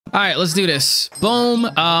All right, let's do this. Boom.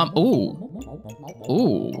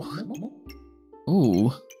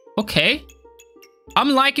 Ooh. Okay. I'm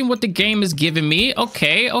liking what the game is giving me.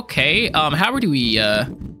 Okay. How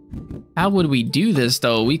would we do this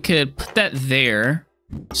though? We could put that there.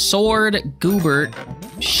 Sword, Goobert,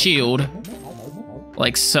 shield,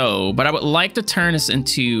 like so. But I would like to turn this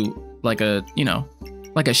into like a, you know,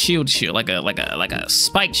 like a shield, like a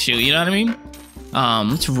spiked shield. You know what I mean?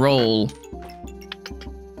 Let's roll.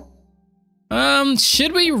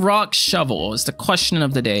 Should we rock shovel? Is the question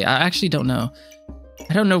of the day. I actually don't know.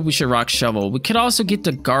 I don't know if we should rock shovel. We could also get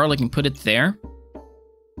the garlic and put it there.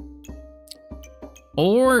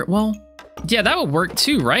 Or, well, yeah, that would work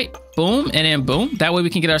too, right? Boom, and then boom. That way we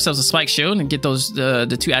can get ourselves a spike shield and get those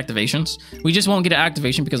the 2 activations. We just won't get an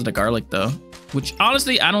activation because of the garlic though, which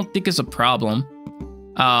honestly I don't think is a problem.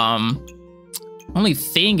 Only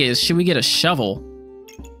thing is, should we get a shovel?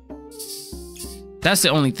 That's the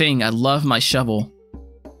only thing. I love my shovel.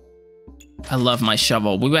 I love my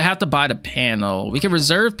shovel. We would have to buy the pan though. We could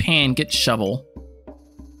reserve pan, get shovel.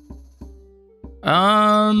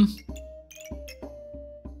 I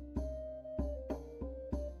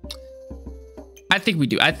think we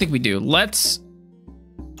do. Let's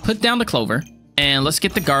put down the clover and let's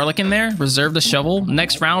get the garlic in there. Reserve the shovel.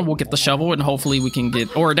 Next round we'll get the shovel and hopefully we can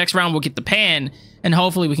get, or next round we'll get the pan and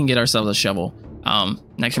hopefully we can get ourselves a shovel.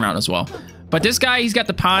 Next round as well. But this guy, he's got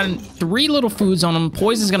the pond, 3 little foods on him.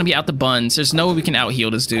 Poison's gonna be out the buns. There's no way we can out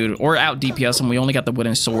heal this dude or out DPS him. We only got the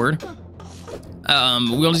wooden sword.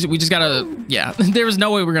 We just gotta, yeah, there was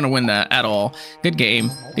no way we're gonna win that at all. Good game.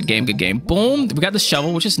 Boom, we got the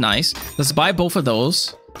shovel, which is nice. Let's buy both of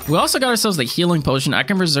those. We also got ourselves the healing potion. I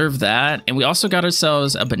can reserve that. And we also got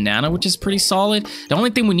ourselves a banana, which is pretty solid. The only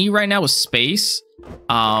thing we need right now is space.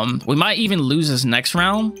 We might even lose this next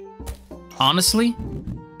round, honestly,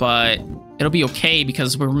 but it'll be okay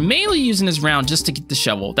because we're mainly using this round just to get the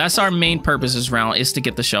shovel. That's our main purpose this round, is to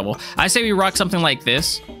get the shovel. I say we rock something like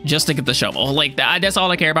this just to get the shovel. Like that's all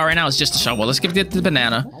I care about right now is just the shovel. Let's get the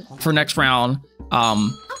banana for next round.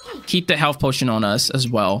 Keep the health potion on us as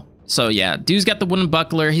well. So yeah, dude's got the wooden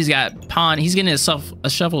buckler. He's got pond. He's getting himself a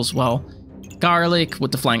shovel as well. Garlic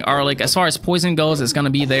with the flying garlic. As far as poison goes, it's gonna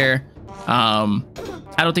be there. I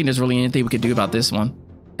don't think there's really anything we could do about this one.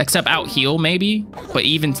 Except out heal maybe, but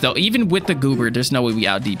even still, even with the goober, there's no way we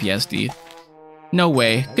out DPS D. No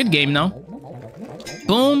way. Good game though.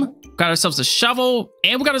 Boom. Got ourselves a shovel,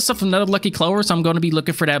 and we got ourselves another lucky clover. So I'm going to be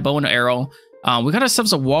looking for that bow and arrow. We got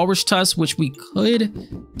ourselves a walrus tusk, which we could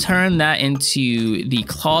turn that into the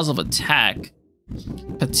claws of attack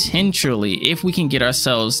potentially if we can get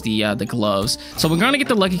ourselves the gloves. So we're going to get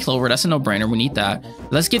the lucky clover. That's a no-brainer. We need that.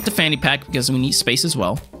 Let's get the fanny pack because we need space as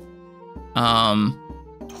well.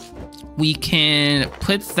 We can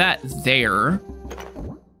put that there.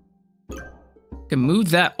 We can move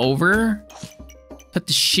that over. Put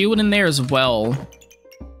the shield in there as well.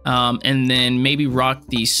 And then maybe rock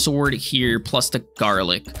the sword here plus the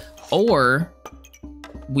garlic. Or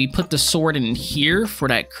we put the sword in here for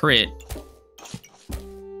that crit.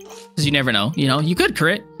 Because you never know. You know, you could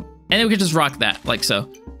crit. And then we could just rock that like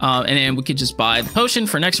so. And then we could just buy the potion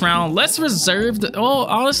for next round. Let's reserve the... Oh,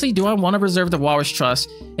 honestly, do I want to reserve the Walrus Trust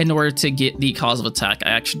in order to get the cause of attack? I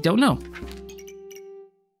actually don't know.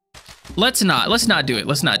 Let's not do it.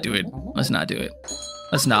 Let's not.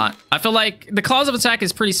 I feel like the cause of attack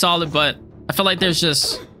is pretty solid, but I feel like there's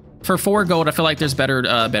just... For 4 gold, I feel like there's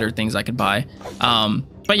better things I could buy.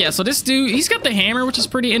 But yeah, so this dude, he's got the hammer, which is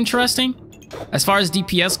pretty interesting. As far as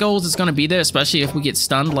DPS goes, it's going to be there, especially if we get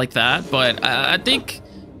stunned like that. But I think...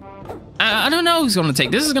 I don't know who's going to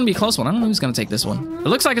take. This is going to be a close one. I don't know who's going to take this one. It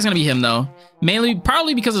looks like it's going to be him, though. Mainly,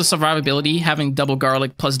 probably because of survivability. Having double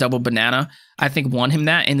garlic plus double banana, I think won him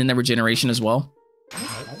that. And then the regeneration as well.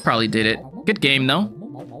 Probably did it. Good game, though.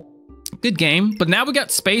 Good game. But now we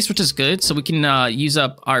got space, which is good. So we can use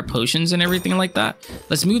up our potions and everything like that.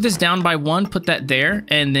 Let's move this down by 1. Put that there.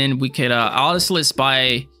 And then we could honestly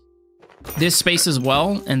buy... this space as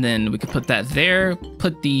well, and then we could put that there,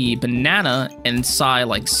 put the banana inside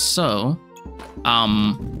like so.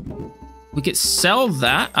 We could sell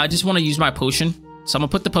that. I just want to use my potion, so I'm gonna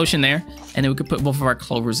put the potion there, and then we could put both of our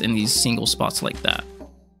clovers in these single spots like that.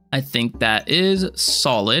 I think that is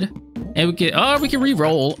solid. And we can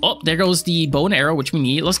re-roll. Oh, there goes the bow and arrow, which we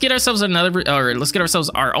need. Let's get ourselves let's get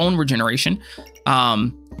ourselves our own regeneration.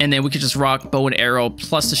 And then we could just rock bow and arrow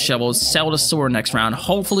plus the shovel, sell the sword next round.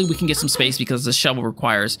 Hopefully we can get some space because the shovel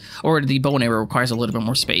requires, or the bow and arrow requires a little bit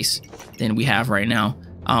more space than we have right now.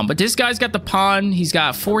 But this guy's got the pond. He's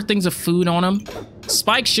got 4 things of food on him.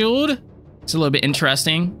 Spike shield. It's a little bit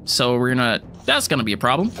interesting. So we're gonna that's gonna be a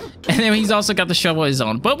problem. And then he's also got the shovel of his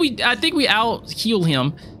own. But I think we out heal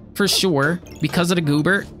him for sure because of the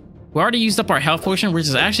goober. We already used up our health potion, which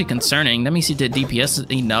is actually concerning. Let me see, did DPS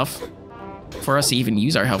enough for us to even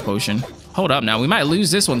use our health potion? Hold up now, we might lose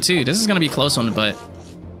this one too. This is gonna be a close one, but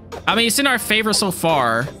I mean, it's in our favor so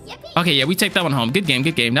far. Okay, yeah, we take that one home. Good game,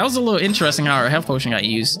 good game. That was a little interesting how our health potion got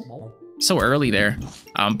used so early there.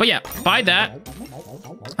 But yeah, buy that.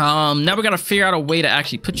 Now we gotta figure out a way to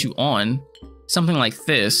actually put you on something like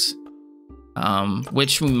this,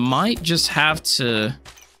 which we might just have to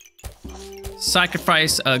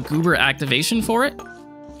sacrifice a goober activation for it,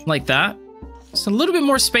 like that. It's a little bit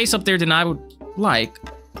more space up there than I would like,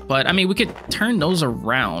 but I mean, we could turn those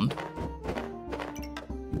around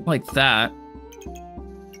like that.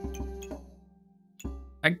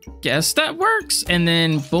 I guess that works. And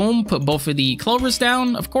then boom, put both of the clovers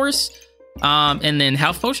down, of course. And then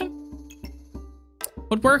health potion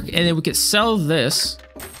would work. And then we could sell this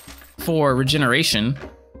for regeneration,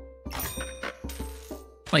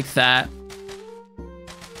 like that.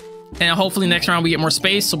 And hopefully next round we get more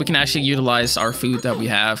space so we can actually utilize our food that we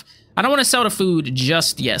have. I don't want to sell the food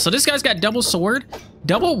just yet. So this guy's got double sword,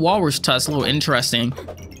 double walrus tusk, a little interesting.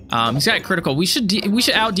 He's got critical. We should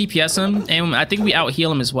out DPS him, and I think we out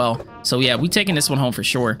heal him as well. So yeah, we taking this one home for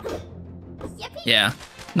sure. Yeah,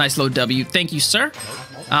 nice low W. Thank you, sir.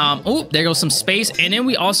 Oh, there goes some space, and then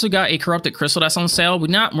we also got a corrupted crystal that's on sale. We're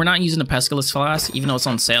not using the pestilence flask, even though it's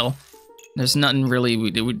on sale. There's nothing really,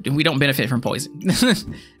 we don't benefit from poison.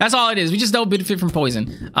 That's all it is. We just don't benefit from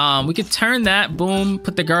poison. We could turn that, boom,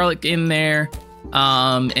 put the garlic in there.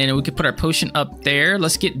 And we could put our potion up there.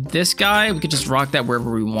 Let's get this guy. We could just rock that wherever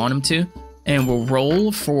we want him to. And we'll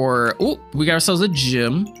roll for, oh, we got ourselves a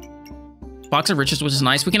gem. Box of riches, which is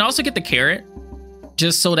nice. We can also get the carrot,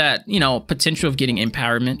 just so that, you know, potential of getting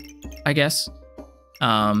empowerment, I guess.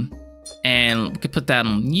 And we could put that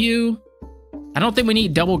on you. I don't think we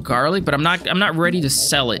need double garlic, but I'm not ready to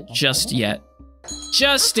sell it just yet.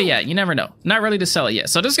 Just yet. You never know. Not ready to sell it yet.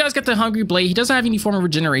 So this guy's got the hungry blade. He doesn't have any form of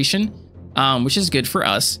regeneration, which is good for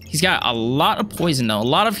us. He's got a lot of poison though. A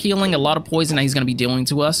lot of healing, a lot of poison that he's going to be dealing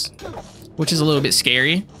to us, which is a little bit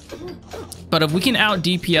scary. But if we can out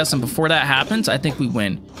DPS him before that happens, I think we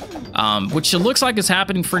win. Which it looks like it's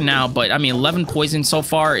happening for now, but I mean, 11 poison so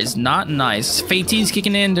far is not nice. Fatigue's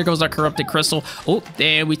kicking in. There goes our corrupted crystal. Oh,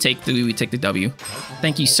 and we take the W.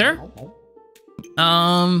 Thank you, sir.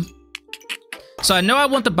 So I know I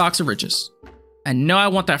want the box of riches. I know I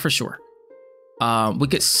want that for sure. We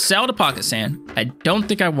could sell the pocket sand. I don't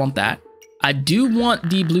think I want that. I do want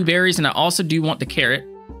the blueberries, and I also do want the carrot.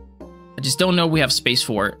 I just don't know we have space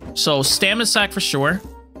for it. So stamina sack for sure.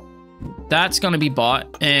 That's gonna be bought,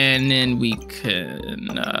 and then we can,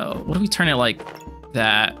 what do we turn it like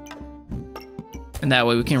that? And that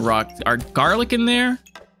way we can rock our garlic in there.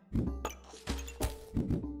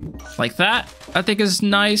 Like that, I think is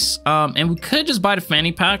nice. And we could just buy the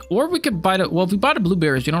fanny pack, or we could buy the, well, if we buy the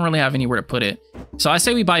blueberries, we don't really have anywhere to put it. So I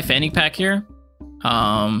say we buy fanny pack here,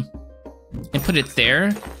 and put it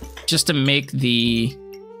there, just to make the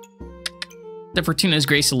Fortuna's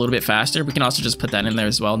Grace a little bit faster. We can also just put that in there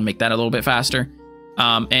as well and make that a little bit faster.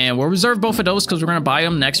 And we'll reserve both of those because we're going to buy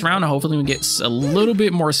them next round. And hopefully we get a little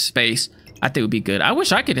bit more space. I think it would be good. I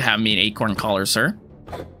wish I could have me an acorn collar, sir.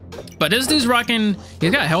 But this dude's rocking,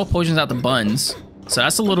 he's got health potions out the buns. So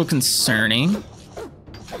that's a little concerning.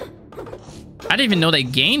 I didn't even know they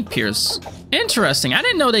gained Pierce. Interesting. I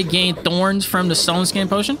didn't know they gained thorns from the stone skin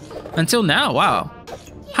potion until now. Wow.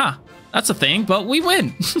 Huh. That's a thing, but we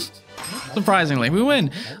win. Surprisingly, we win.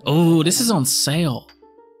 Oh, this is on sale.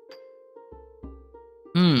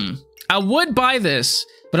 I would buy this,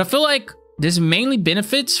 but I feel like this mainly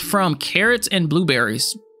benefits from carrots and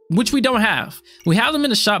blueberries, which we don't have. We have them in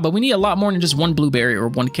the shop, but we need a lot more than just one blueberry or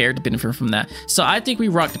one carrot to benefit from that. So I think we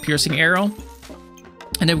rock the piercing arrow,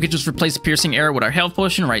 and then we could just replace the piercing arrow with our health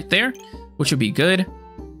potion right there, which would be good.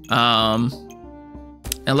 And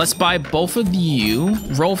let's buy both of you.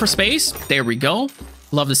 Roll for space. There we go.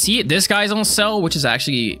 Love to see it. This guy's on sale, which is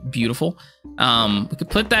actually beautiful. We could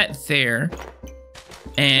put that there.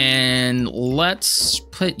 And let's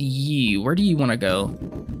put you. Where do you want to go?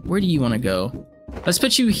 Where do you want to go? Let's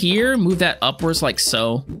put you here. Move that upwards like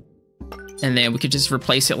so. And then we could just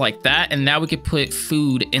replace it like that. And now we could put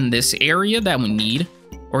food in this area that we need.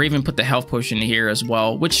 Or even put the health potion here as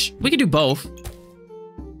well, which we could do both.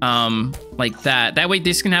 Like that. That way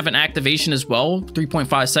this can have an activation as well.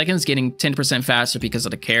 3.5 seconds, getting 10% faster because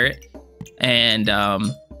of the carrot. And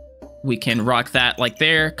we can rock that like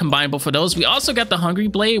there. Combine both of those. We also got the hungry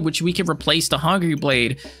blade, which we can replace the hungry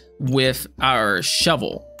blade with our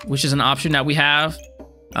shovel, which is an option that we have.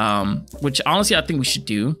 which honestly I think we should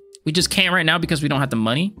do. We just can't right now because we don't have the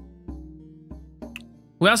money.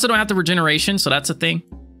 We also don't have the regeneration, so that's a thing.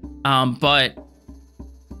 But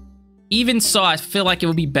even so, I feel like it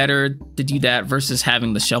would be better to do that versus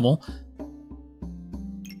having the shovel,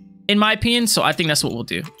 in my opinion. So I think that's what we'll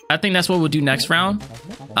do. I think that's what we'll do next round.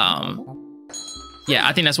 Yeah,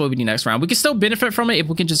 I think that's what we do next round. We can still benefit from it if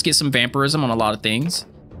we can just get some vampirism on a lot of things.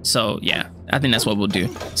 So yeah, I think that's what we'll do.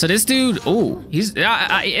 So this dude, oh, he's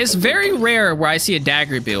it's very rare where I see a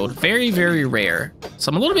dagger build. Very, very rare. So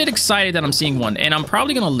I'm a little bit excited that I'm seeing one, and I'm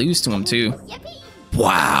probably gonna lose to him too.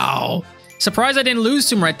 Wow. Surprised I didn't lose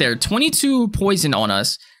to him right there. 22 poison on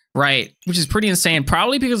us, right? Which is pretty insane.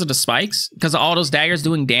 Probably because of the spikes, because of all those daggers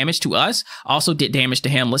doing damage to us. Also did damage to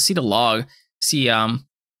him. Let's see the log. See how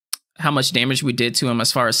much damage we did to him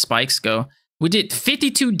as far as spikes go. We did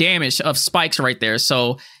 52 damage of spikes right there.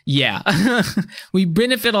 So yeah, we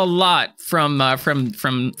benefit a lot from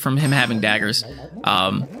him having daggers,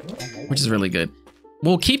 which is really good.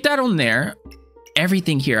 We'll keep that on there.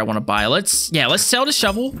 Everything here I want to buy. Let's sell the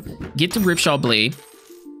shovel, get the Ripsaw blade.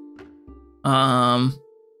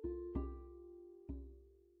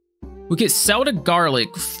 We could sell the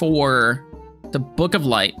garlic for the Book of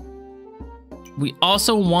Light. We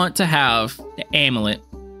also want to have the amulet.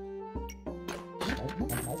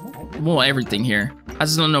 Well, everything here. I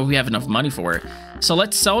just don't know if we have enough money for it. So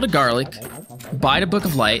let's sell the garlic, buy the Book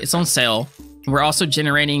of Light. It's on sale. We're also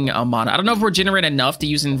generating a mana. I don't know if we're generating enough to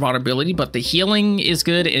use invulnerability, but the healing is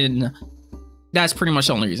good, and that's pretty much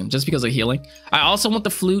the only reason, just because of healing. I also want the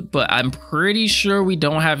flute, but I'm pretty sure we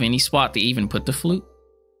don't have any spot to even put the flute,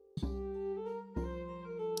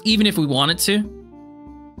 even if we wanted to.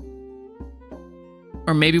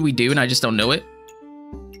 Or maybe we do and I just don't know it.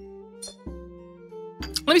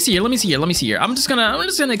 Let me see here. I'm just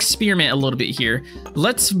gonna experiment a little bit here.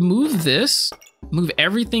 Let's move this. Move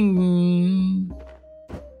everything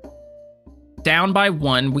down by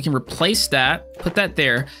 1. We can replace that. Put that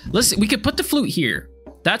there. We could put the flute here.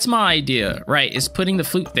 That's my idea, right? Is putting the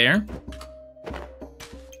flute there.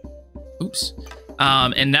 Oops.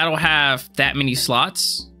 And that'll have that many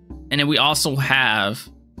slots. And then we also have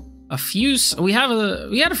a few. We had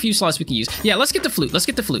a few slots we can use. Yeah, let's get the flute.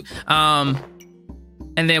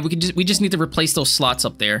 And then we just need to replace those slots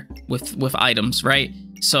up there with items, right?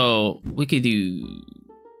 So we could do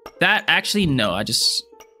that. Actually, no,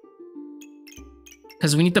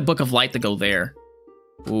 because we need the Book of Light to go there.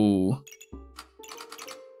 Ooh.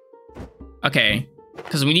 Okay,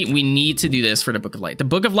 because we need to do this for the Book of Light. The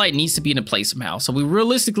Book of Light needs to be in a place somehow. So we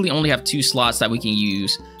realistically only have 2 slots that we can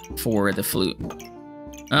use for the flute.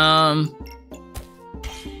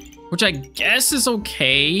 Which I guess is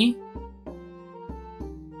okay.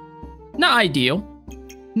 Not ideal,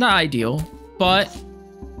 but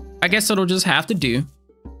I guess it'll just have to do.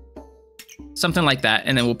 Something like that,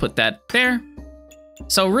 and then we'll put that there.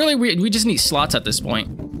 So really, we just need slots at this point.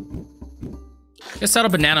 Let's set a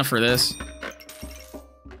banana for this.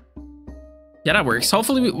 Yeah, that works.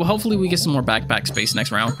 Hopefully we get some more backpack space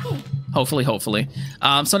next round. Hopefully.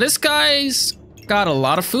 So this guy's got a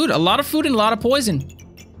lot of food and a lot of poison.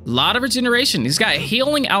 A lot of regeneration. He's got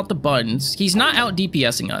healing out the buttons. He's not out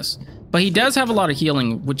DPSing us, but he does have a lot of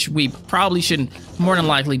healing, which we probably shouldn't more than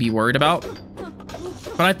likely be worried about.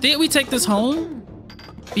 But I think we take this home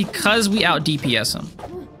because we out DPS him.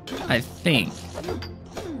 I think.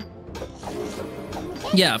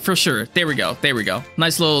 Yeah, for sure. There we go.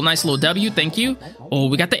 Nice little W. Thank you. Oh,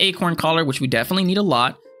 we got the acorn collar, which we definitely need a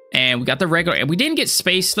lot, and we got the regular. And we didn't get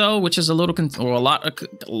space though, which is a lot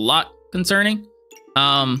concerning.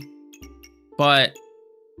 But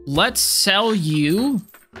let's sell you.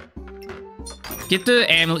 Get the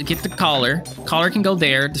amulet, get the collar. Collar can go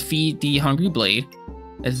there to feed the hungry blade.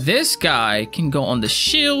 This guy can go on the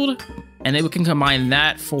shield, and then we can combine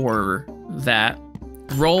that for that.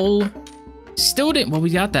 Roll. Still didn't. Well, we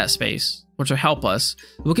got that space, which will help us.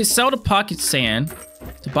 We can sell the pocket sand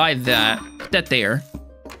to buy that. Put that there.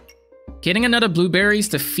 Getting another blueberries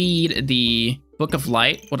to feed the Book of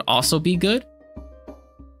Light would also be good.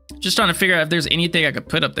 Just trying to figure out if there's anything I could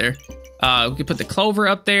put up there. We could put the clover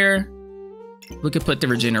up there. We could put the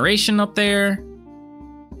regeneration up there.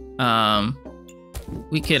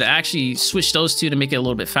 We could actually switch those two to make it a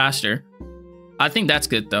little bit faster. I think that's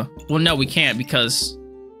good though. Well, no, we can't because...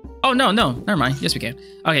 Oh, no, never mind. Yes, we can.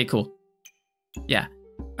 Okay, cool. Yeah.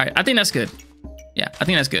 All right, I think that's good. Yeah, I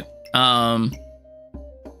think that's good.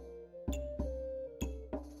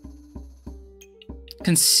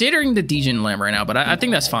 Considering the degen lamp right now, but I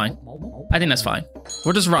think that's fine. I think that's fine.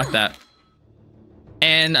 We'll just rock that.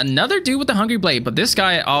 And another dude with the hungry blade, but this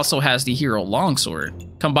guy also has the hero longsword.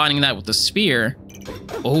 Combining that with the spear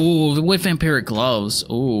Oh, with vampiric gloves.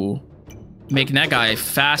 Oh, making that guy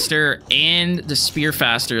faster and the spear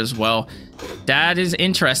faster as well. That is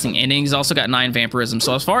interesting. And then he's also got 9 vampirism.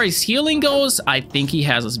 So as far as healing goes, I think he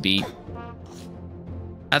has us beat.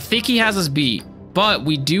 But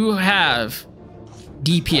we do have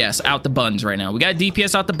DPS out the buns right now. We got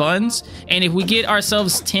DPS out the buns. And if we get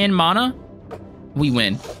ourselves 10 mana, we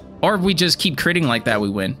win. Or if we just keep critting like that, we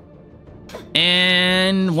win.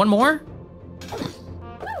 And one more.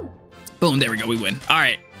 Boom, there we go, we win. All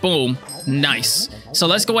right, boom, nice. So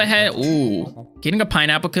let's go ahead. Ooh, getting a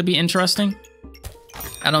pineapple could be interesting.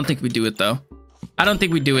 I don't think we do it though. I don't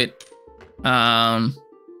think we do it.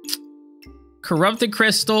 Corrupted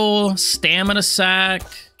crystal, stamina sack,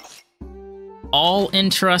 all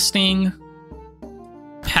interesting.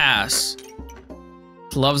 Pass.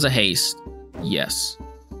 Gloves of haste, yes.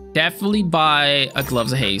 Definitely buy a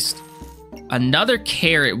gloves of haste. Another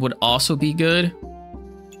carrot would also be good.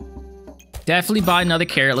 Definitely buy another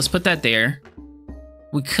carrot. Let's put that there.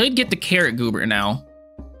 We could get the carrot goober now.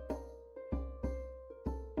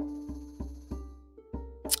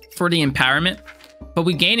 For the empowerment. But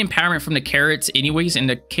we gain empowerment from the carrots anyways, and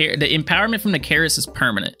the empowerment from the carrots is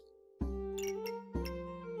permanent.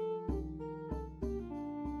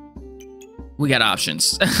 We got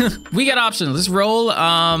options. We got options. Let's roll.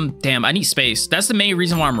 Damn, I need space. That's the main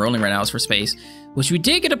reason why I'm rolling right now, is for space. Which we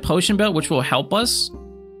did get a potion belt, which will help us,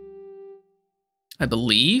 I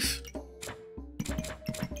believe.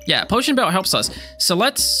 Yeah, potion belt helps us. So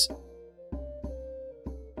let's...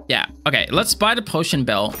 Yeah, okay. Let's buy the potion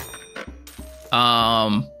belt.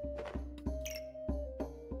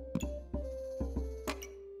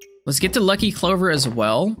 Let's get the lucky clover as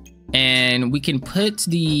well. And we can put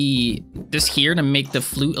this here to make the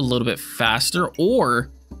flute a little bit faster, or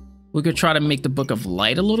we could try to make the book of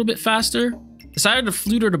light a little bit faster. It's either the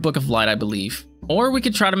flute or the book of light, I believe. Or we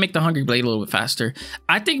could try to make the hungry blade a little bit faster.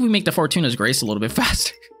 I think we make the Fortuna's grace a little bit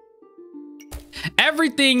faster.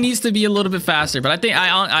 Everything needs to be a little bit faster, but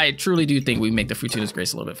I truly do think we make the Fortuna's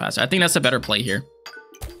grace a little bit faster. I think that's a better play here.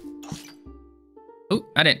 Oh,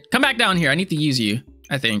 I didn't. Come back down here. I need to use you,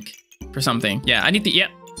 I think, for something. Yeah, I need to,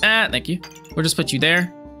 yep. Thank you. We'll just put you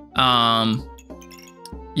there.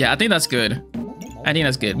 Yeah, I think that's good. I think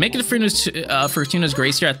that's good. Making the Fortuna's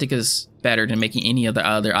grace here, I think, is better than making any of the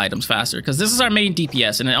other items faster, because this is our main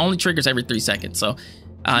DPS and it only triggers every 3 seconds. So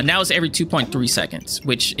now it's every 2.3 seconds,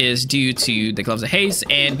 which is due to the gloves of haste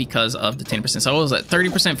and because of the 10%. So it was at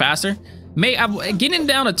 30% faster. Getting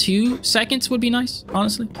down to 2 seconds would be nice,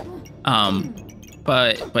 honestly.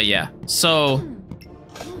 But yeah. So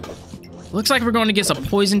looks like we're going to get some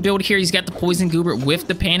poison build here. He's got the poison goober with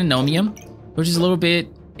the pandemonium, which is a little bit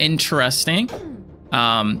interesting.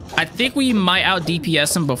 I think we might out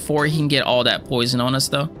DPS him before he can get all that poison on us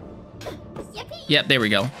though. Yep, there we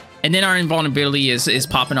go. And then our invulnerability is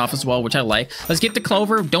popping off as well, which I like. Let's get the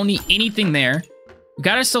clover. Don't need anything there. We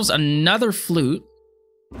got ourselves another flute.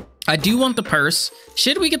 I do want the purse.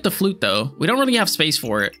 Should we get the flute though? We don't really have space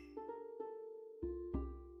for it.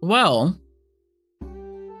 Well,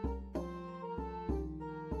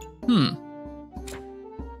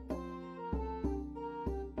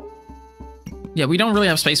 yeah, we don't really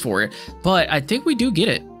have space for it, but I think we do get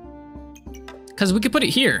it, because we could put it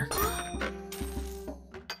here.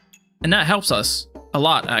 And that helps us a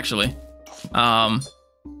lot, actually. Yeah,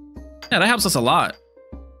 that helps us a lot.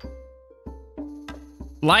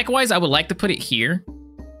 Likewise, I would like to put it here,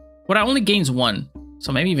 but I only gains 1,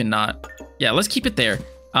 so maybe even not. Yeah, let's keep it there.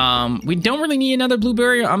 We don't really need another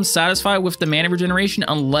blueberry. I'm satisfied with the mana regeneration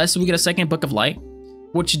unless we get a second book of light,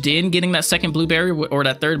 which then getting that second blueberry or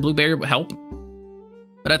that third blueberry would help.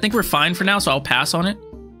 But I think we're fine for now, so I'll pass on it.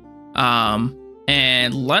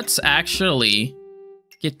 And let's actually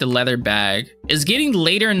get the leather bag. It's getting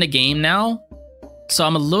later in the game now, so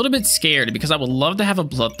I'm a little bit scared because I would love to have a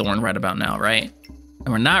bloodthorn right about now, right? And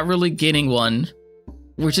we're not really getting one,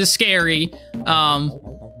 which is scary.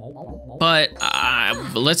 But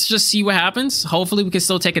let's just see what happens. Hopefully we can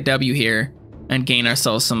still take a W here and gain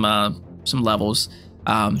ourselves some levels.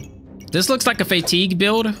 This looks like a fatigue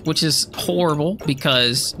build, which is horrible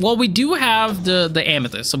because, well, we do have the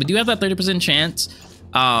amethyst, so we do have that 30% chance.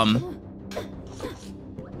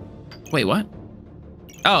 Wait, what?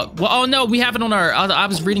 Oh, well, oh no, we have it on our, I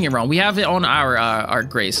was reading it wrong. We have it on our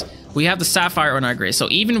grace. We have the sapphire on our grace. So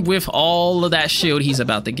even with all of that shield he's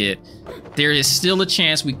about to get, there is still a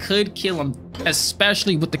chance we could kill him,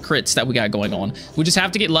 especially with the crits that we got going on. We just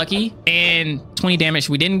have to get lucky, and 20 damage.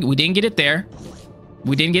 We didn't get it there.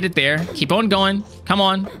 We didn't get it there. Keep on going. Come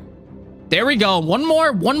on. There we go. One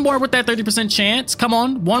more with that 30% chance. Come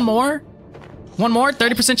on, one more. One more,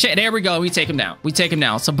 30% chance. There we go. We take him down. We take him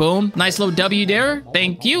down. So boom, nice little W there.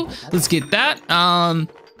 Thank you. Let's get that.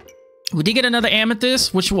 We did get another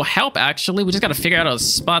amethyst, which will help actually. We just got to figure out a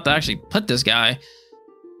spot to actually put this guy.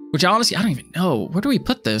 Which honestly, I don't even know. Where do we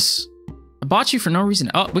put this? I bought you for no reason.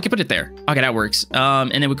 Oh, we can put it there. Okay, that works.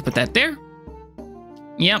 And then we can put that there.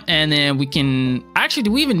 Yep, and then we can... Actually,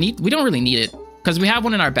 do we even need... We don't really need it. Because we have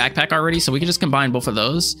one in our backpack already, so we can just combine both of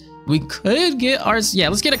those. We could get ours... Yeah,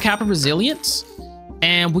 let's get a cap of resilience.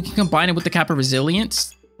 And we can combine it with the cap of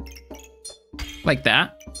resilience. Like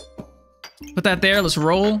that. Put that there. Let's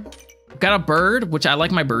roll. Got a bird, which I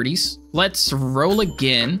like my birdies. Let's roll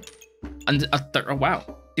again. And oh,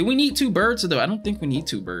 wow. Do we need 2 birds, though? I don't think we need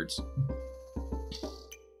 2 birds.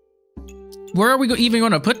 Where are we even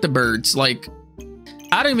going to put the birds? Like...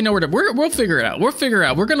 I don't even know where to... We'll figure it out. We'll figure it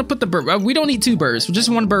out. We're going to put the bird... We don't need 2 birds. Just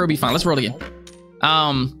 1 bird will be fine. Let's roll again.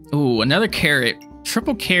 Ooh, another carrot.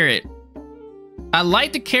 Triple carrot. I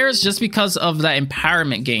like the carrots just because of that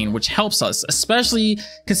empowerment gain, which helps us, especially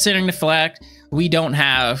considering the fact we don't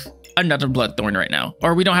have another bloodthorn right now.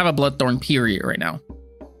 Or we don't have a bloodthorn period right now.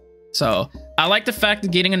 So, I like the fact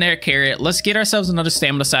of getting another carrot. Let's get ourselves another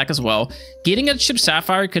stamina sack as well. Getting a chip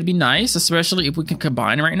sapphire could be nice, especially if we can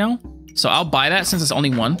combine right now. So I'll buy that since it's only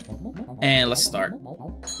 1. And let's start.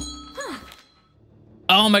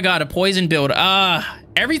 Oh my god, a poison build.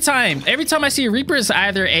 Every time I see a Reaper, it's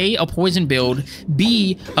either A, a poison build,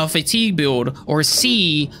 B, a fatigue build, or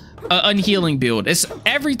C, a unhealing build. It's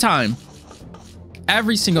every time.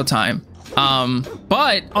 Every single time.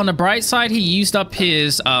 But on the bright side, he used up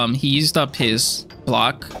his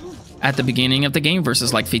block at the beginning of the game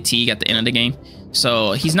versus like fatigue at the end of the game.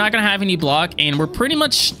 So he's not gonna have any block, and we're pretty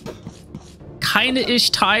much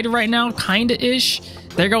kinda-ish tied right now, kinda-ish.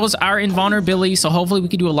 There goes our invulnerability, so hopefully we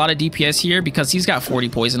can do a lot of DPS here because he's got 40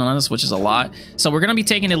 poison on us, which is a lot. So we're going to be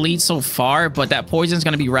taking the lead so far, but that poison is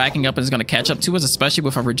going to be racking up and is going to catch up to us, especially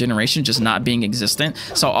with our regeneration just not being existent.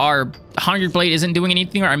 So our 100 Blade isn't doing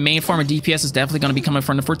anything. Our main form of DPS is definitely going to be coming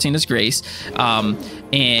from the Fortuna's Grace.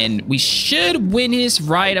 And we should win this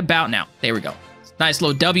right about now. There we go. Nice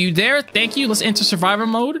little W there. Thank you. Let's enter survivor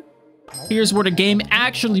mode. Here's where the game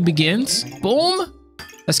actually begins. Boom.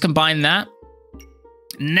 Let's combine that.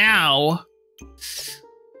 Now,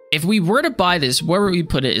 if we were to buy this, where would we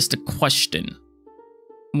put it is the question.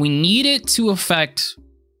 We need it to affect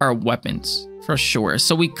our weapons for sure.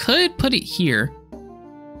 So we could put it here.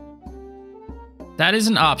 That is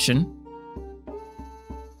an option.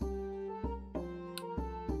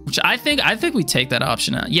 Which I think we take that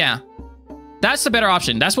option out. Yeah. That's the better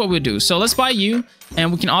option. That's what we'll do. So let's buy you,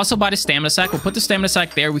 and we can also buy the stamina sack. We'll put the stamina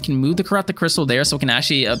sack there. We can move the corrupted crystal there, so we can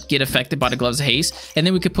actually get affected by the gloves of haste. And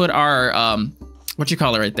then we could put our what you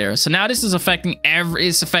call it right there. So now this is affecting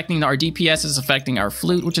it's affecting our DPS. It's affecting our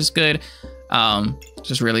flute, which is good,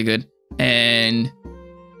 which is really good. And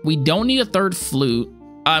we don't need a 3rd flute.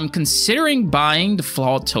 I'm considering buying the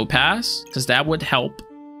flawed topaz because that would help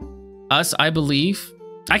us, I believe.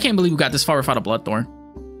 I can't believe we got this far without a bloodthorn.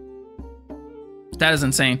 That is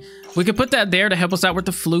insane. We could put that there to help us out with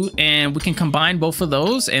the flute, and we can combine both of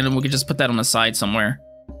those, and then we could just put that on the side somewhere.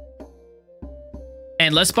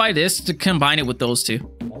 And let's buy this to combine it with those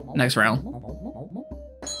 2 next round.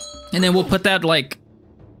 And then we'll put that like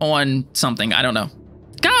on something. I don't know.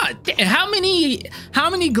 God, how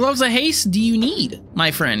many gloves of haste do you need,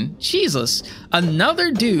 my friend? Jesus,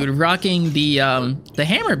 another dude rocking the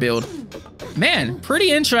hammer build. Man,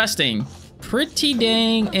 pretty interesting. Pretty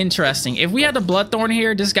dang interesting. If we had the bloodthorn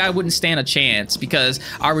here, this guy wouldn't stand a chance because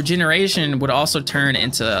our regeneration would also turn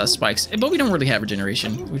into spikes. But we don't really have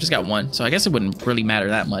regeneration. We just got 1, so I guess it wouldn't really matter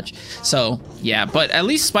that much. So yeah, but at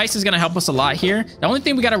least spice is gonna help us a lot here. The only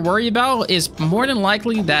thing we gotta worry about is more than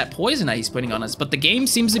likely that poison that he's putting on us. But the game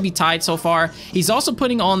seems to be tied so far. He's also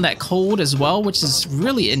putting on that cold as well, which is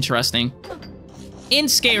really interesting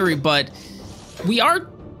and scary. But we are.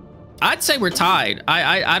 I'd say we're tied.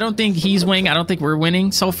 I don't think he's winning. I don't think we're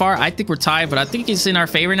winning so far. I think we're tied, but I think it's in our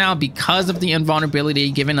favor now because of the invulnerability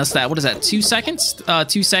giving us that. What is that? 2 seconds?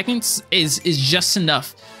 2 seconds is just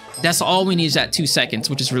enough. That's all we need is that 2 seconds,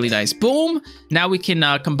 which is really nice. Boom. Now we can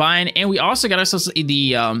combine, and we also got ourselves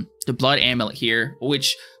the blood amulet here,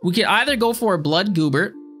 which we can either go for a blood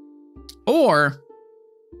goober, or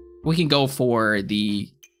we can go for the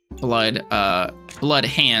blood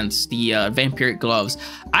hands, the vampiric gloves.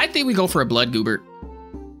 I think we go for a blood goober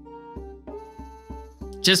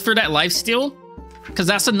just for that lifesteal, because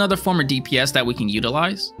that's another form of DPS that we can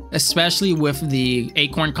utilize, especially with the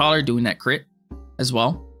acorn collar doing that crit as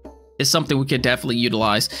well. It's something we could definitely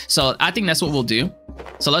utilize. So I think that's what we'll do.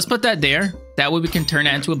 So let's put that there. That way we can turn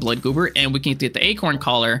that into a blood goober, and we can get the acorn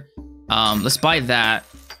collar Let's buy that,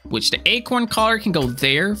 which the acorn collar can go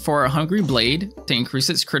there for a hungry blade to increase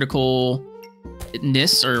its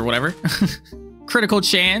criticalness or whatever. Critical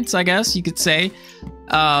chance, I guess you could say.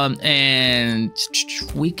 And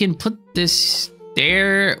we can put this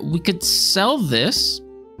there. We could sell this.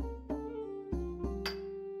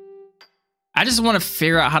 I just want to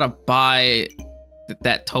figure out how to buy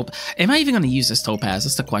that topaz. Am I even going to use this topaz?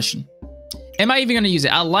 That's the question. Am I even going to use it?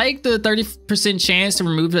 I like the 30% chance to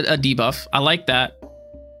remove a debuff. I like that.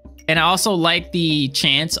 And I also like the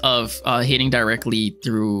chance of hitting directly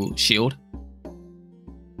through shield.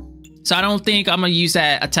 So I don't think I'm going to use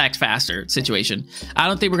that attack faster situation. I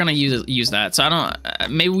don't think we're going to use that. So I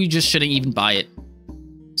don't, maybe we just shouldn't even buy it.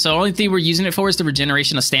 So the only thing we're using it for is the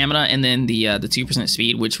regeneration of stamina and then the 2%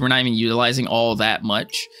 speed, which we're not even utilizing all that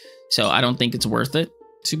much. So I don't think it's worth it,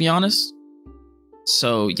 to be honest.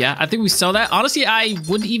 So yeah, I think we sell that. Honestly, I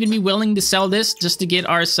wouldn't even be willing to sell this just to get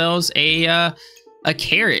ourselves a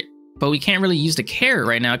carrot. But we can't really use the carrot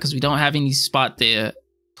right now because we don't have any spot to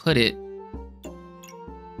put it,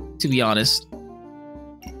 to be honest.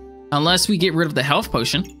 Unless we get rid of the health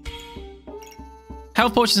potion.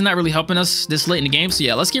 Health potion is not really helping us this late in the game. So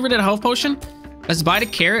yeah, let's get rid of the health potion. Let's buy the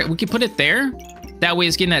carrot. We can put it there. That way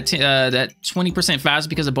it's getting that 20% faster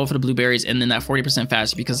because of both of the blueberries. And then that 40%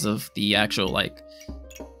 faster because of the actual, like,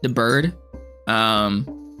 the bird.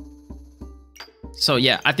 So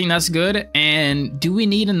yeah, I think that's good. And do we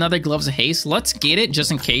need another gloves of haste? Let's get it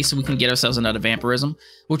just in case so we can get ourselves another vampirism,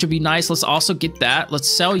 which would be nice. Let's also get that. Let's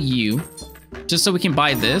sell you just so we can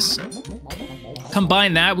buy this.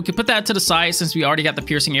 Combine that. We could put that to the side since we already got the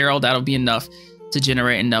piercing arrow. That'll be enough to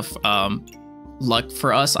generate enough luck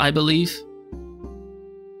for us, I believe.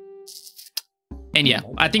 And yeah,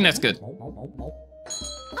 I think that's good.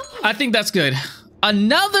 I think that's good.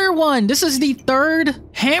 Another one. This is the third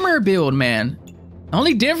hammer build, man. The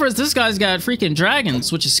only difference, this guy's got freaking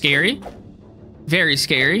dragons, which is scary. Very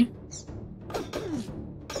scary.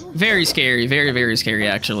 Very scary. Very, very scary,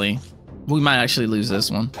 actually. We might actually lose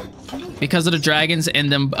this one because of the dragons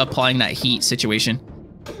and them applying that heat situation.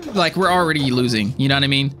 Like, we're already losing, you know what I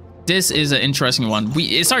mean? This is an interesting one.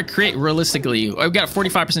 It's our crit, realistically. We've got a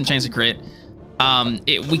 45% chance of crit.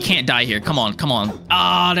 We can't die here. Come on, come on.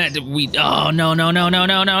 Oh, no.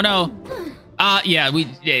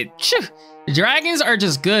 Dragons are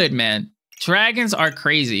just good, man. Dragons are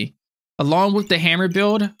crazy. Along with the hammer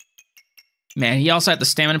build, man, he also had the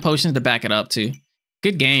stamina potions to back it up too.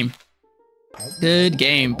 Good game. Good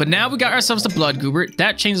game. But now we got ourselves the blood goober.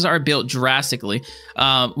 That changes our build drastically.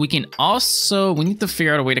 We can also, we need to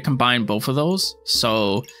figure out a way to combine both of those.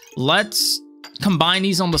 So let's combine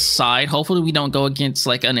these on the side. Hopefully we don't go against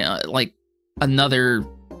like another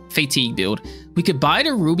fatigue build. We could buy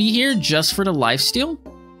the ruby here just for the lifesteal,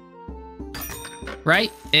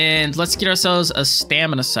 right? And let's get ourselves a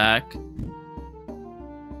stamina sack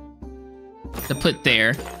to put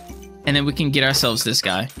there, and then we can get ourselves this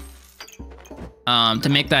guy to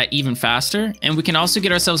make that even faster. And we can also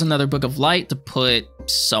get ourselves another book of light to put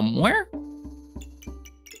somewhere,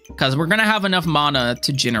 because we're gonna have enough mana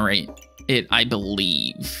to generate it, I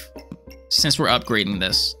believe, since we're upgrading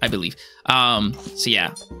this, I believe. So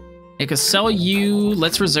yeah, it could sell you.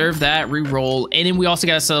 Let's reserve that, re-roll, and then we also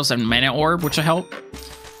got ourselves a mana orb, which will help.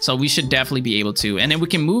 So we should definitely be able to, and then we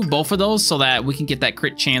can move both of those so that we can get that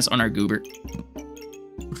crit chance on our goober,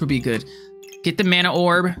 which would be good. Get the mana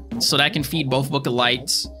orb so that can feed both book of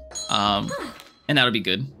lights, and that'll be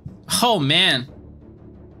good. Oh man,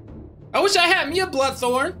 I wish I had me a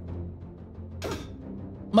bloodthorn.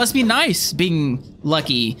 Must be nice being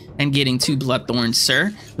lucky and getting 2 bloodthorns,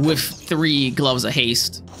 sir, with 3 gloves of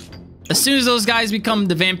haste. As soon as those guys become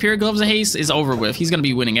the vampire gloves of haste, is over with. He's gonna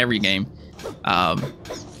be winning every game.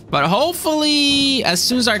 But hopefully, as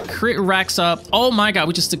soon as our crit racks up, oh my god,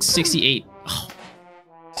 we just took 68. Oh,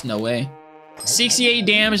 there's no way. 68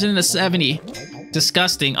 damage and then a 70.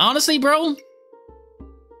 Disgusting. Honestly, bro,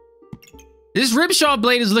 this Ripsaw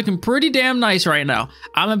blade is looking pretty damn nice right now.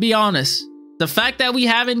 I'm gonna be honest. The fact that we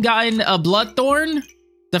haven't gotten a bloodthorn,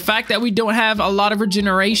 the fact that we don't have a lot of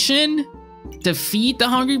regeneration to feed the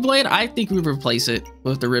hungry blade, I think we replace it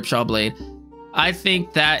with the Ripsaw blade. I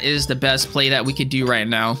think that is the best play that we could do right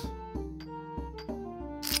now.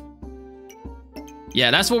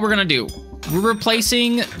 Yeah, that's what we're gonna do. We're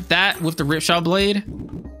replacing that with the Ripsaw blade.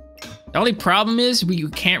 The only problem is we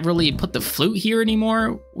can't really put the flute here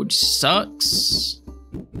anymore, which sucks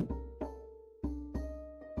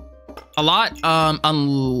a lot,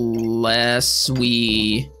 unless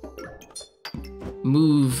we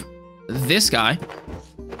move this guy,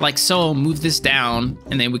 like so, move this down,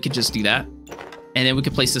 and then we could just do that. And then we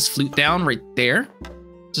could place this flute down right there.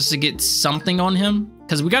 just to get something on him,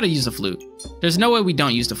 because we got to use the flute. There's no way we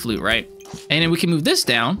don't use the flute, right? And then we can move this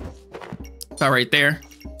down, about right there.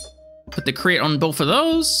 Put the crate on both of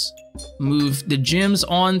those. Move the gems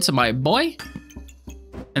on to my boy.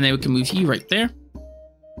 And then we can move you right there.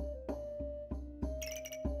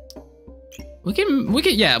 We can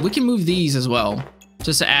move these as well,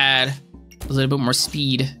 just to add a little bit more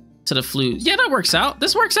speed to the flute. Yeah, that works out.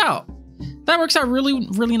 This works out. That works out really,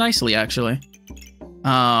 really nicely, actually.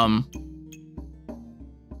 Yeah,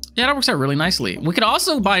 that works out really nicely. We could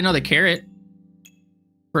also buy another carrot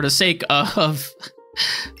for the sake of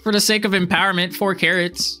empowerment. 4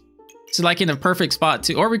 carrots. So like in the perfect spot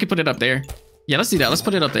too. Or we could put it up there. Yeah, let's do that. Let's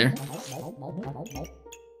put it up there.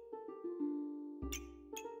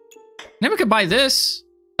 Then we could buy this.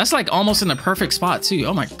 That's like almost in the perfect spot too.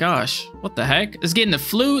 Oh my gosh. What the heck? It's getting the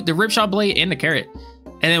flute, the Ripsaw blade, and the carrot.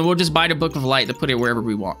 And then we'll just buy the Book of Light to put it wherever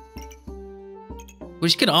we want.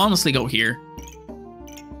 Which could honestly go here.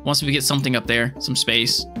 Once we get something up there, some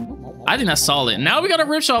space. I think that's solid. Now we got a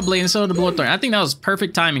Ripsaw blade instead of the Bloodthorn. I think that was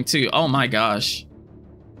perfect timing too. Oh my gosh.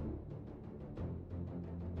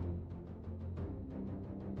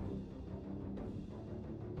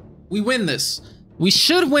 We win this. We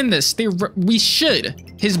should win this. We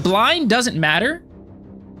should. His blind doesn't matter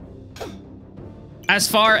as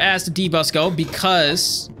far as the debuffs go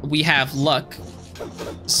because we have luck.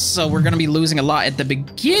 So we're gonna be losing a lot at the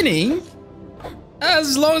beginning.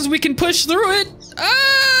 As long as we can push through it.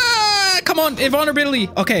 Ah, come on, invulnerability.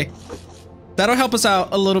 Okay, that'll help us out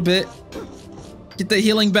a little bit. Get the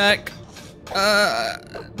healing back.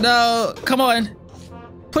 No, come on.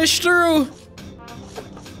 Push through.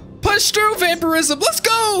 Push through, vampirism. Let's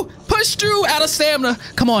go. Push through, out of stamina.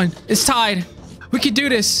 Come on, it's tied. We can do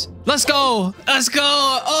this. Let's go. Let's go.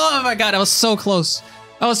 Oh my God, that was so close.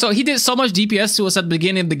 Oh, so he did so much DPS to us at the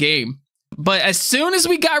beginning of the game. But as soon as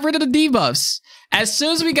we got rid of the debuffs, as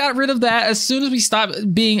soon as we got rid of that, as soon as we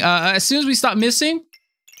stopped being, as soon as we stopped missing,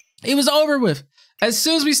 it was over with. As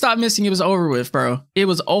soon as we stopped missing, it was over with, bro. It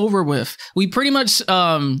was over with. We pretty much,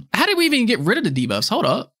 how did we even get rid of the debuffs? Hold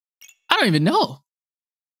up. I don't even know.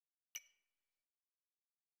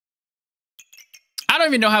 I don't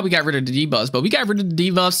even know how we got rid of the debuffs, but we got rid of the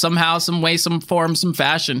debuffs somehow, some way, some form, some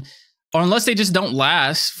fashion. Or unless they just don't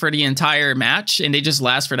last for the entire match and they just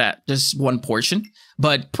last for that, just one portion.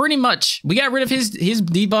 But pretty much, we got rid of his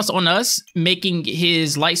debuffs on us, making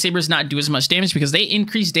his lightsabers not do as much damage because they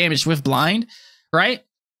increase damage with blind, right?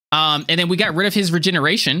 And then we got rid of his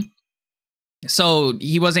regeneration. So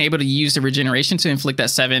he wasn't able to use the regeneration to inflict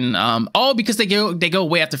that 7. Oh, because they go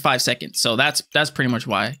away after 5 seconds. So that's pretty much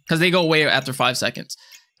why. Because they go away after 5 seconds.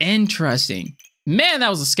 Interesting. Man, that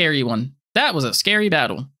was a scary one. That was a scary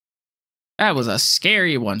battle. That was a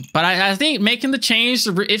scary one. But I think making the change,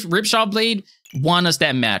 if Ripsaw Blade won us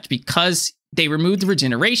that match because they removed the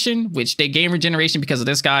regeneration, which they gained regeneration because of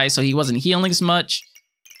this guy, so he wasn't healing as much.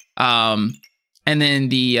 And then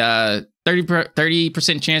the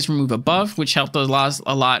 30% chance to remove a buff, which helped us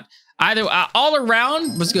a lot. Either all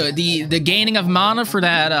around was good. The gaining of mana for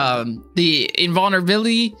that, the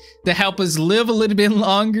invulnerability to help us live a little bit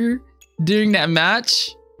longer during that match.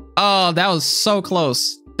 Oh, that was so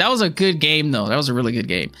close. That was a good game though. That was a really good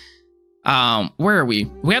game. Where are we?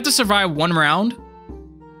 We have to survive 1 round.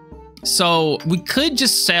 So we could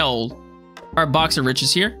just sell our box of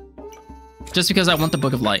riches here. Just because I want the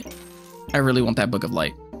Book of Light. I really want that Book of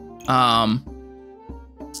Light.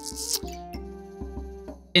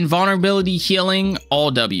 Invulnerability, healing, all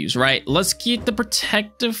W's, right? Let's get the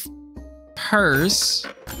protective purse.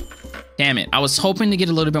 Damn it. I was hoping to get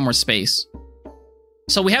a little bit more space.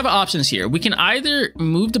 So we have options here. We can either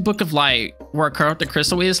move the Book of Light where our corrupted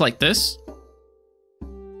crystal is like this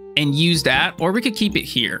and use that, or we could keep it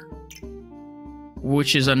here,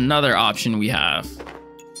 which is another option we have.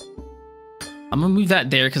 I'm gonna move that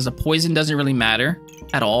there because the poison doesn't really matter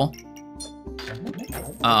at all.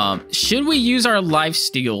 Should we use our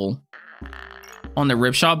lifesteal on the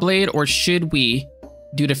Ripsaw Blade, or should we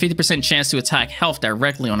do the 50% chance to attack health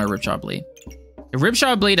directly on our Ripsaw Blade? The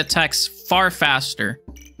Ripsaw Blade attacks far faster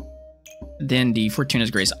than the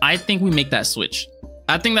Fortuna's Grace. I think we make that switch.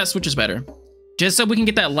 I think that switch is better. Just so we can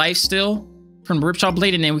get that lifesteal from Ripsaw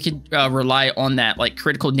Blade, and then we could rely on that like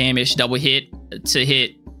critical damage double hit to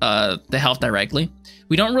hit the health directly.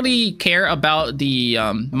 We don't really care about the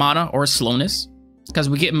mana or slowness because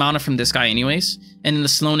we get mana from this guy anyways. And then the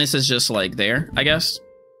slowness is just like there, I guess.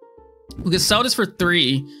 We could sell this for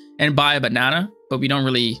 3 and buy a banana, but we don't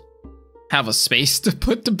really have a space to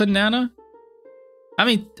put the banana. I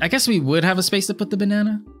mean, I guess we would have a space to put the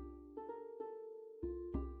banana.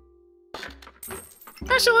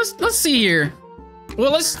 Actually, let's see here.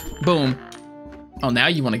 Well, let's boom. Oh, now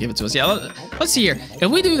you want to give it to us. Yeah, let's see here.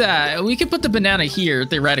 If we do that, we can put the banana here,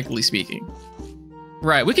 theoretically speaking.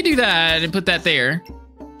 Right, we could do that and put that there.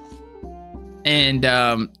 And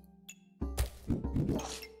that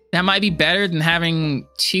might be better than having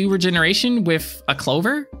 2 regeneration with a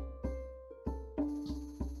clover.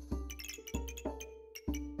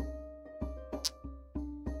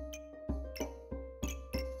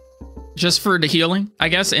 Just for the healing, I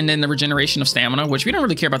guess, and then the regeneration of stamina, which we don't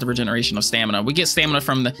really care about the regeneration of stamina. We get stamina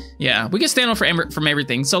from the, yeah, we get stamina from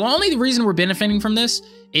everything. So the only reason we're benefiting from this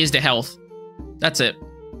is the health. That's it.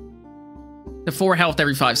 The 4 health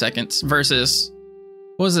every 5 seconds versus,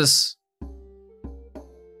 what was this?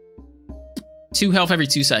 2 health every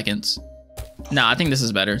 2 seconds. Nah, I think this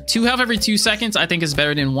is better. 2 health every 2 seconds, I think is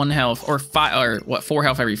better than 1 health or 4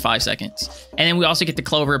 health every 5 seconds. And then we also get the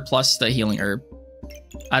clover plus the healing herb.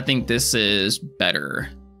 I think this is better.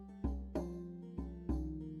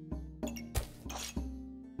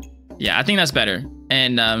 Yeah, I think that's better.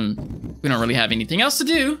 And we don't really have anything else to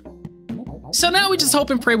do. So now we just hope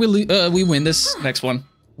and pray we win this next one,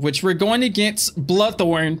 which we're going against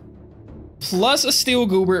Bloodthorn plus a Steel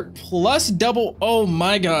Goober plus double. Oh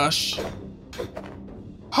my gosh.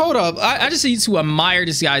 Hold up, I just need to admire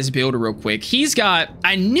this guy's build real quick. He's got,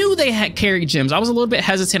 I knew they had carry gems. I was a little bit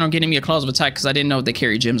hesitant on getting me a claws of attack because I didn't know if they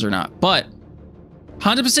carry gems or not. But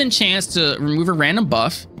 100% chance to remove a random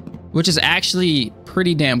buff, which is actually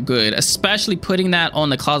pretty damn good, especially putting that on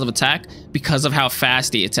the claws of attack because of how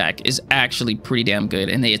fast they attack is actually pretty damn good.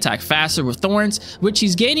 And they attack faster with thorns, which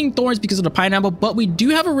he's gaining thorns because of the pineapple, but we do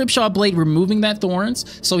have a Ripsaw blade removing that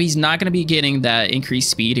thorns, so he's not going to be getting that increased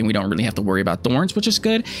speed, and we don't really have to worry about thorns, which is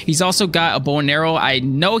good. He's also got a bow and arrow. I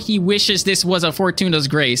know he wishes this was a Fortuna's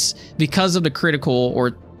Grace because of the critical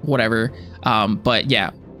or whatever, but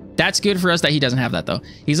yeah. That's good for us that he doesn't have that though.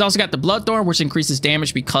 He's also got the Bloodthorn, which increases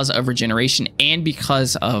damage because of regeneration and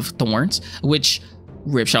because of thorns, which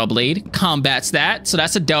Ripsaw Blade combats that. So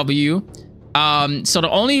that's a W. So the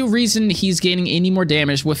only reason he's gaining any more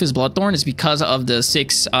damage with his Bloodthorn is because of the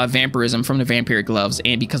 6 vampirism from the vampiric gloves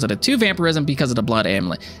and because of the 2 vampirism because of the blood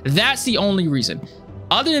amulet. That's the only reason.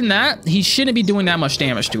 Other than that, he shouldn't be doing that much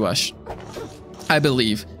damage to us, I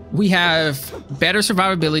believe. We have better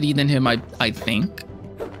survivability than him, I think.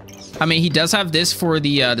 I mean, he does have this for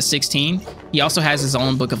the 16. He also has his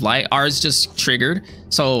own Book of Light. Ours just triggered.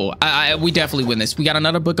 So we definitely win this. We got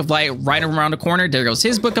another Book of Light right around the corner. There goes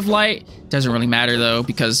his Book of Light. Doesn't really matter though,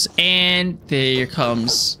 because, and there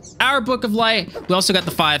comes our Book of Light. We also got the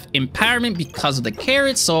 5 empowerment because of the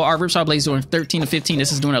carrots. So our Ripsaw Blade is doing 13 to 15.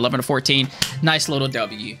 This is doing 11 to 14. Nice little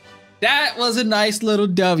W. That was a nice little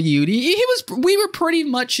W. We were pretty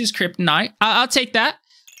much his kryptonite. I'll take that.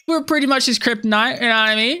 We were pretty much his kryptonite, you know what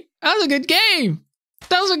I mean? That was a good game.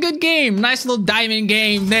 That was a good game. Nice little diamond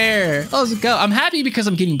game there. Let's go. I'm happy because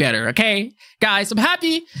I'm getting better, okay? Guys, I'm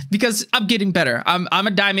happy because I'm getting better. I'm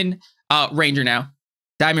a diamond ranger now.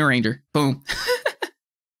 Diamond ranger. Boom.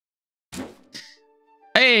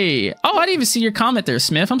 Hey. Oh, I didn't even see your comment there,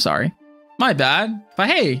 Smith. I'm sorry. My bad.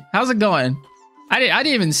 But hey, how's it going? I didn't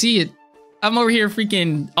even see it. I'm over here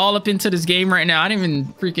freaking all up into this game right now. I didn't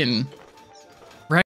even freaking...